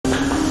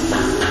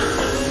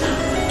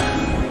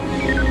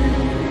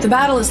The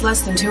battle is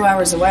less than 2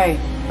 hours away.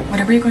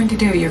 Whatever you're going to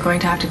do, you're going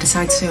to have to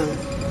decide soon.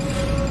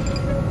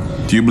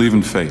 Do you believe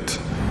in fate?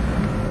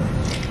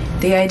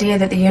 The idea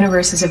that the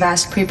universe is a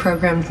vast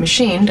pre-programmed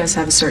machine does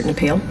have a certain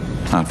appeal.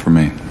 Not for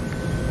me.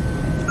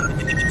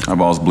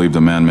 I've always believed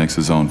a man makes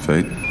his own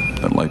fate,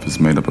 that life is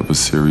made up of a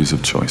series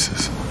of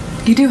choices.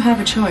 You do have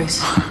a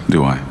choice.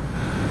 Do I?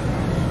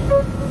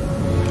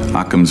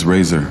 Occam's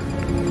razor.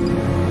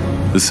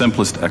 The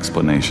simplest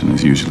explanation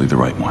is usually the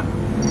right one.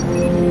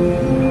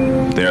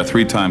 There are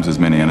 3 times as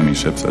many enemy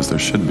ships as there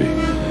should be.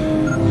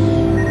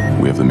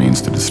 We have the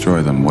means to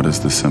destroy them. What is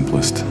the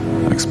simplest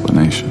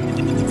explanation?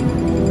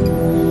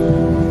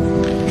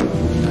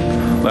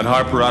 Let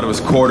Harper out of his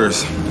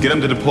quarters. Get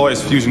him to deploy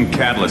his fusion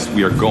catalyst.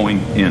 We are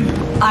going in.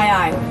 Aye,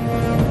 aye.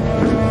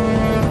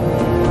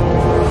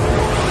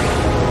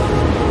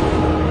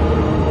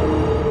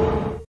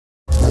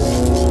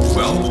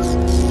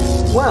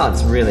 Well,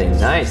 it's really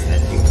nice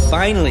that you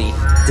finally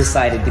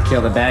decided to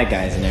kill the bad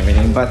guys and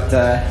everything, but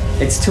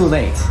it's too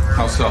late.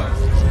 How so?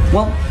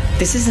 Well,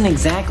 this isn't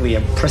exactly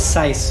a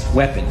precise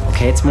weapon,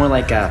 okay? It's more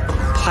like a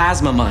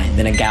plasma mine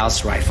than a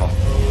Gauss rifle.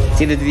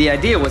 See, the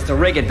idea was to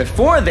rig it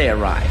before they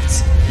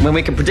arrived, when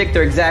we could predict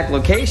their exact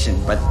location,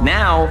 but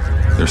now...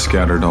 They're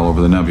scattered all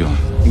over the nebula.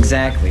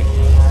 Exactly.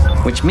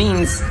 Which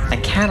means a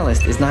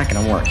catalyst is not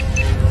gonna work.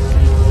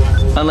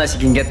 Unless you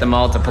can get them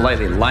all to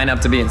politely line up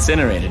to be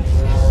incinerated.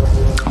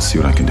 I'll see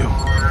what I can do.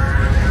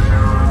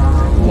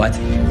 What?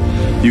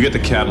 You get the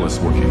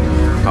catalyst working.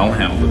 I'll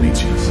handle the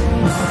Nietzscheans.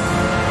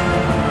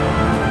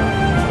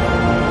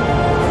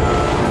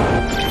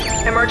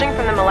 Emerging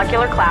from the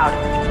molecular cloud.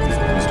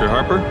 Mr.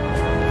 Harper?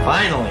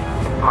 Finally.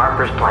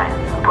 Harper's plan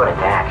put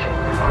into action.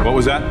 What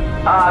was that?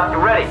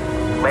 Ready.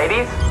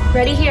 Ladies?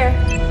 Ready here.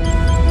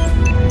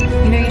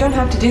 You know, you don't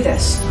have to do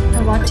this.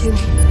 I want to.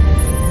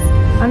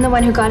 I'm the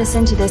one who got us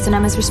into this, and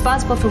I'm as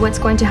responsible for what's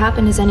going to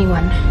happen as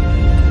anyone.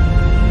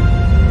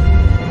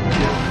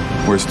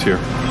 Where's Tyr?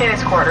 In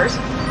his quarters.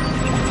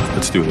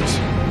 Let's do this.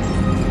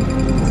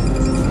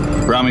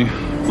 Rommie,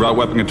 route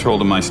weapon control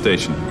to my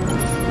station.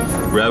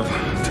 Rev,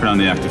 turn on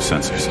the active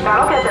sensors.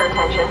 That'll get their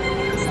attention.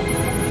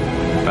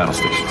 Battle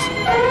stations.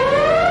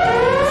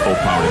 Full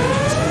power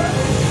engines.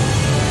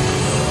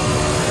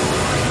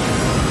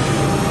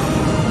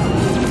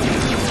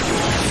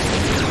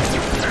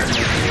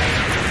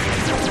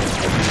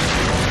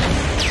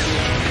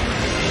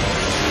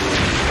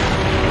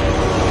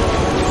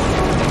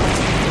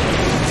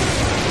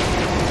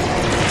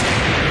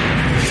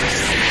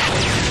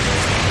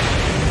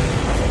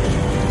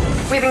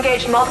 We've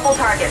engaged multiple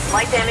targets.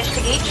 Light damage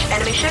to each.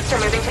 Enemy ships are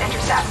moving to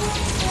intercept.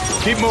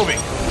 Keep moving.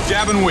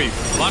 Jab and weave.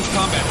 Launch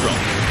combat drone.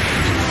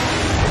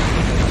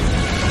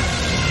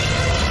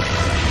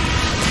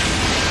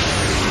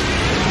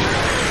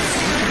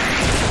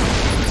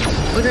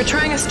 If you're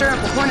trying to stir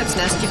up a hornet's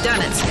nest, you've done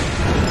it.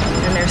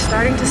 And they're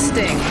starting to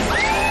sting.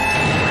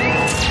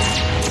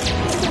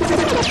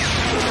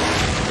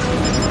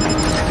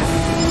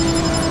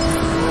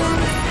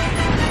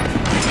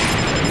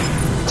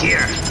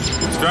 Here.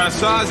 Mr.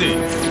 Anasazi,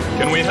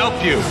 can we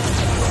help you?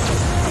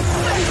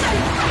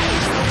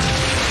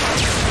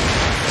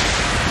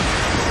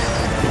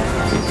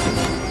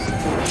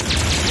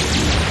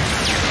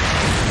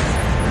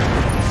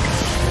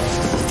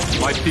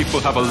 My people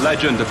have a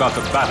legend about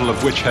the Battle of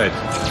Witchhead.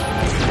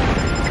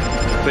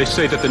 They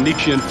say that the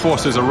Nietzschean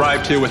forces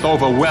arrived here with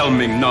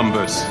overwhelming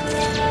numbers.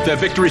 Their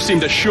victory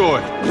seemed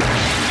assured.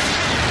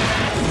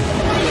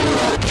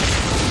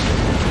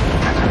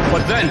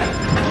 But then,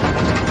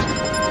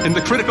 in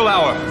the critical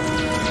hour,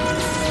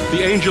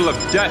 the angel of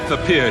death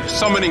appeared,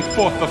 summoning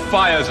forth the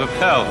fires of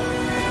hell.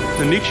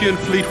 The Nietzschean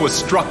fleet was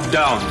struck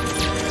down,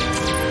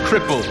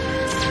 crippled.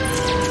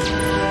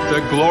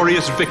 Their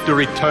glorious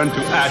victory turned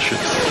to ashes.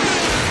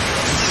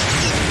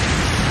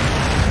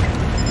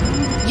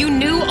 You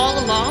knew all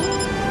along?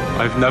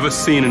 I've never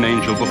seen an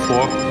angel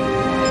before.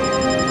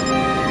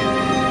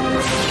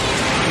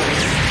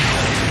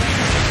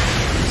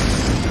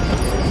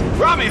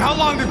 Rommie, how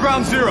long to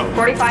ground zero?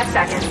 45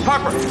 seconds.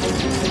 Harper,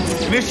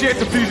 initiate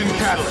the fusion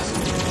catalyst.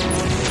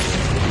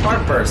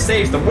 Harper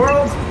saves the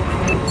world?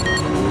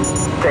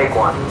 Take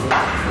one.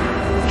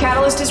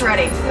 Catalyst is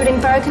ready. Routing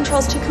fire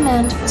controls to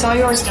command. It's all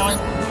yours, Dylan.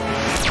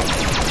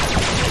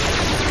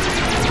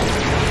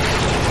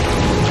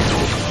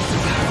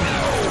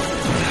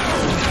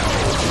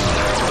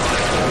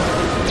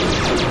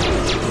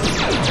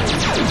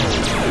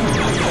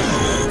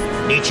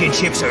 Nietzschean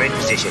ships are in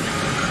position.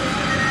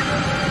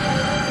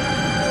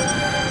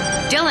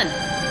 Dylan!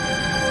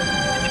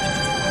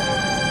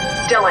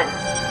 Dylan.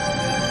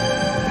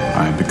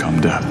 I have become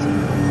death.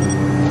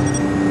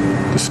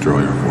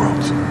 Destroyer of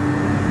worlds.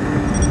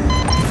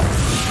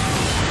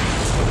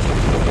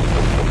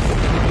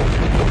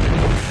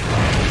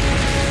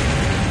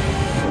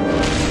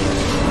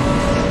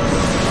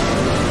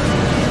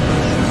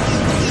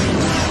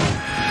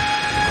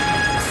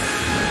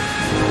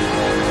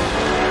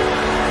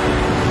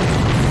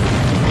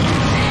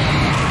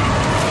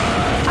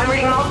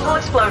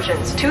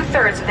 Explosions.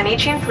 2/3 of the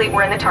Nietzschean fleet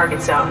were in the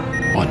target zone.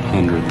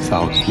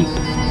 100,000.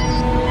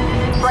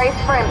 Brace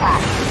for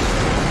impact.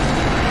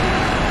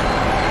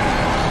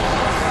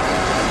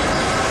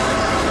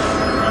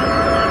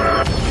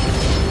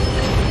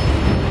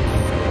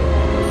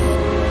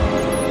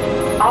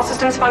 All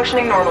systems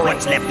functioning normally.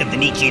 What's left of the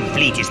Nietzschean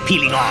fleet is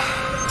peeling off.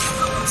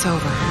 It's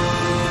over.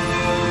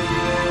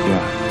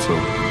 Yeah, it's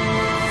over.